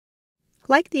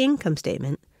Like the income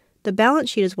statement, the balance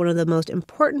sheet is one of the most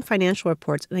important financial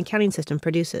reports an accounting system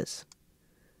produces.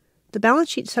 The balance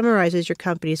sheet summarizes your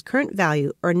company's current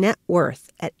value or net worth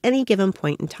at any given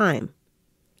point in time.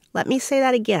 Let me say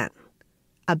that again.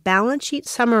 A balance sheet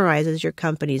summarizes your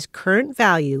company's current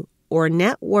value or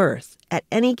net worth at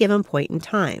any given point in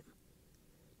time.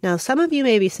 Now, some of you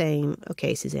may be saying,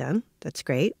 okay, Suzanne, that's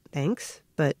great, thanks,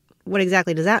 but what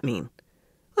exactly does that mean?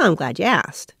 Well, I'm glad you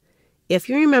asked. If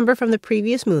you remember from the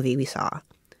previous movie we saw,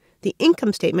 the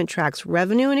income statement tracks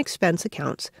revenue and expense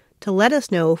accounts to let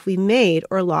us know if we made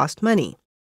or lost money.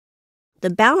 The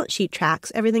balance sheet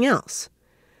tracks everything else.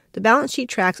 The balance sheet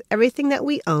tracks everything that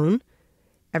we own,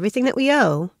 everything that we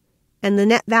owe, and the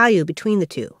net value between the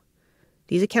two.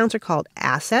 These accounts are called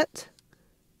assets,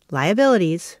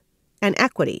 liabilities, and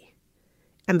equity.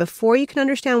 And before you can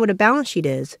understand what a balance sheet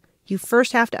is, you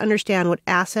first have to understand what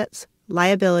assets,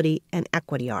 liability, and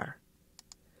equity are.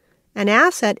 An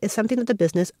asset is something that the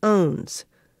business owns.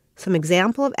 Some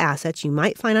example of assets you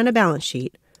might find on a balance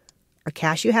sheet are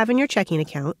cash you have in your checking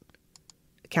account,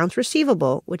 accounts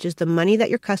receivable, which is the money that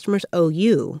your customers owe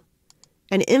you,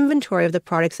 and inventory of the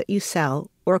products that you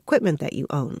sell or equipment that you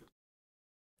own.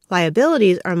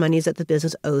 Liabilities are monies that the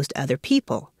business owes to other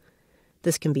people.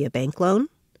 This can be a bank loan,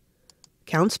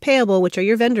 accounts payable, which are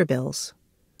your vendor bills,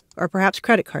 or perhaps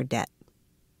credit card debt.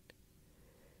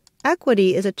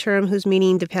 Equity is a term whose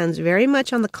meaning depends very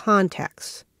much on the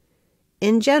context.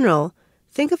 In general,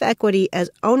 think of equity as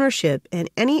ownership in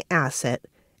any asset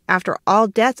after all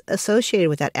debts associated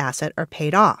with that asset are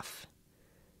paid off.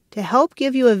 To help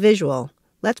give you a visual,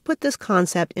 let's put this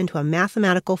concept into a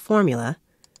mathematical formula.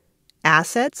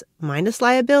 Assets minus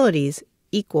liabilities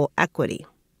equal equity.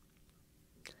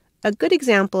 A good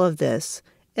example of this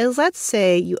is, let's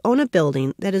say you own a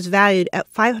building that is valued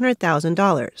at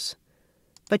 $500,000,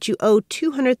 but you owe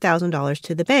 $200,000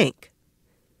 to the bank.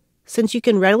 Since you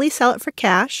can readily sell it for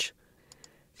cash,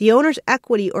 the owner's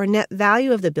equity or net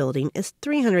value of the building is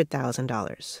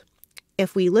 $300,000.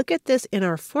 If we look at this in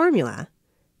our formula,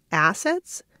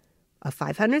 assets of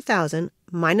 $500,000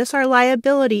 minus our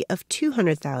liability of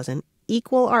 $200,000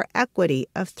 equal our equity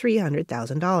of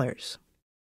 $300,000.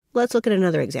 Let's look at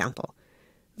another example.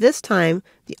 This time,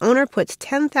 the owner puts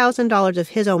 $10,000 of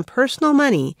his own personal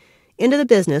money into the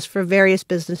business for various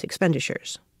business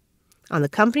expenditures. On the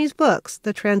company's books,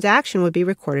 the transaction would be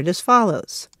recorded as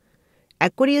follows.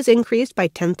 Equity is increased by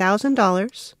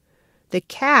 $10,000. The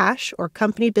cash or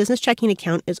company business checking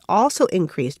account is also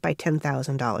increased by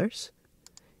 $10,000.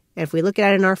 And if we look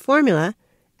at it in our formula,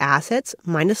 assets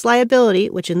minus liability,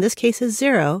 which in this case is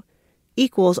 0,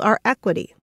 equals our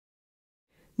equity.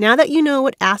 Now that you know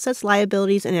what assets,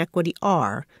 liabilities, and equity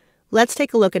are, let's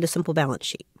take a look at a simple balance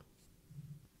sheet.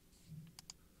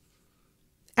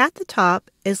 At the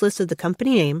top is listed the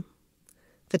company name,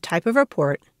 the type of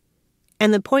report,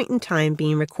 and the point in time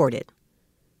being recorded.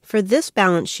 For this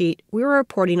balance sheet, we were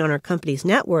reporting on our company's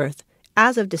net worth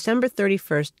as of December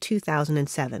 31st,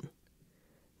 2007.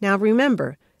 Now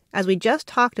remember, as we just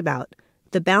talked about,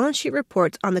 the balance sheet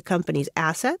reports on the company's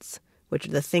assets, which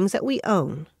are the things that we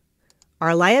own,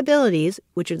 our liabilities,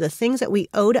 which are the things that we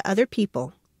owe to other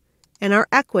people, and our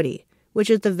equity, which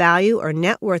is the value or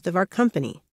net worth of our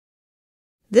company.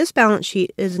 This balance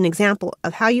sheet is an example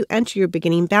of how you enter your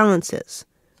beginning balances.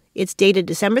 It's dated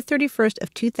December 31st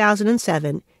of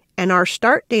 2007, and our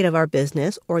start date of our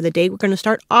business, or the date we're going to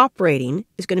start operating,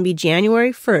 is going to be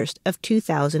January 1st of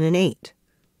 2008.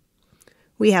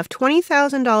 We have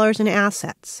 $20,000 in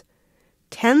assets.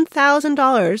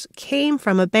 $10,000 came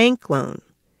from a bank loan,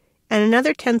 and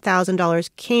another $10,000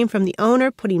 came from the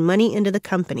owner putting money into the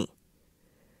company.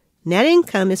 Net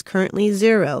income is currently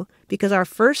 0 because our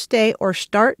first day or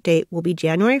start date will be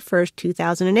January 1st,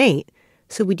 2008,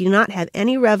 so we do not have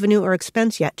any revenue or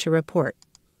expense yet to report.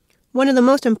 One of the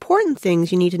most important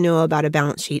things you need to know about a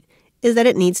balance sheet is that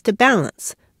it needs to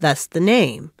balance, thus the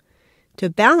name. To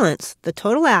balance, the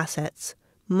total assets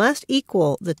must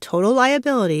equal the total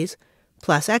liabilities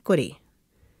plus equity.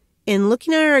 In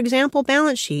looking at our example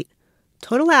balance sheet,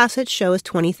 total assets show as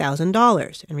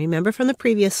 $20,000, and remember from the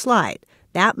previous slide,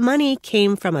 that money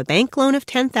came from a bank loan of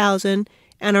 $10,000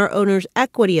 and our owner's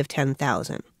equity of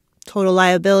 $10,000. Total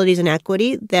liabilities and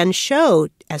equity then show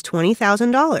as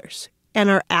 $20,000, and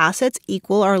our assets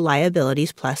equal our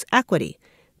liabilities plus equity.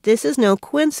 This is no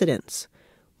coincidence.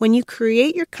 When you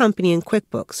create your company in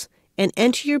QuickBooks and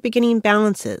enter your beginning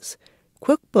balances,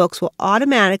 QuickBooks will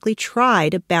automatically try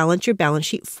to balance your balance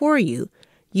sheet for you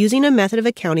using a method of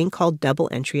accounting called double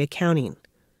entry accounting.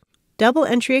 Double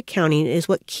entry accounting is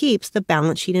what keeps the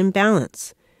balance sheet in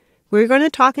balance. We're going to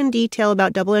talk in detail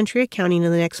about double entry accounting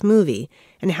in the next movie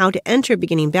and how to enter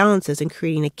beginning balances and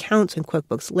creating accounts in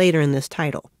QuickBooks later in this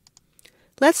title.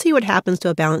 Let's see what happens to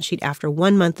a balance sheet after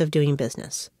 1 month of doing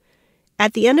business.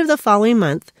 At the end of the following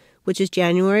month, which is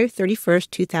January 31st,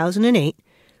 2008,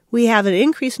 we have an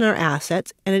increase in our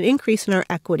assets and an increase in our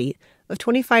equity of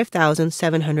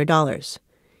 $25,700.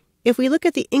 If we look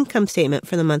at the income statement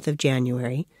for the month of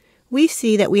January, we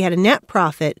see that we had a net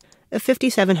profit of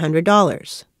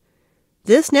 $5,700.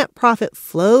 This net profit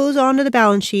flows onto the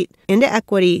balance sheet into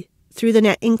equity through the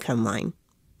net income line.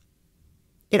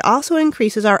 It also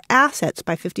increases our assets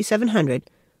by $5,700,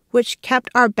 which kept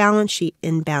our balance sheet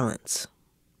in balance.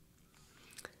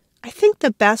 I think the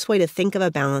best way to think of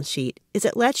a balance sheet is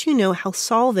it lets you know how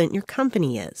solvent your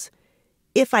company is.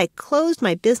 If I closed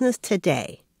my business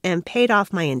today and paid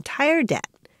off my entire debt,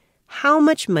 how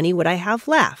much money would I have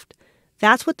left?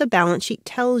 That's what the balance sheet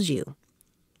tells you.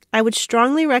 I would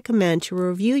strongly recommend to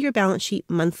review your balance sheet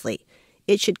monthly.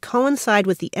 It should coincide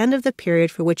with the end of the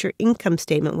period for which your income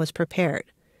statement was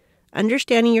prepared.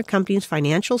 Understanding your company's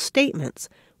financial statements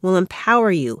will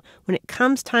empower you when it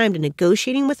comes time to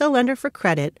negotiating with a lender for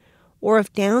credit or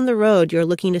if down the road you're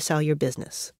looking to sell your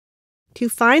business. To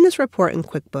find this report in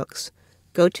QuickBooks,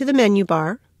 go to the menu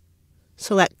bar,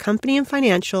 select Company and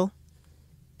Financial,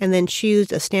 and then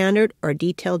choose a standard or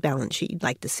detailed balance sheet you'd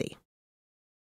like to see.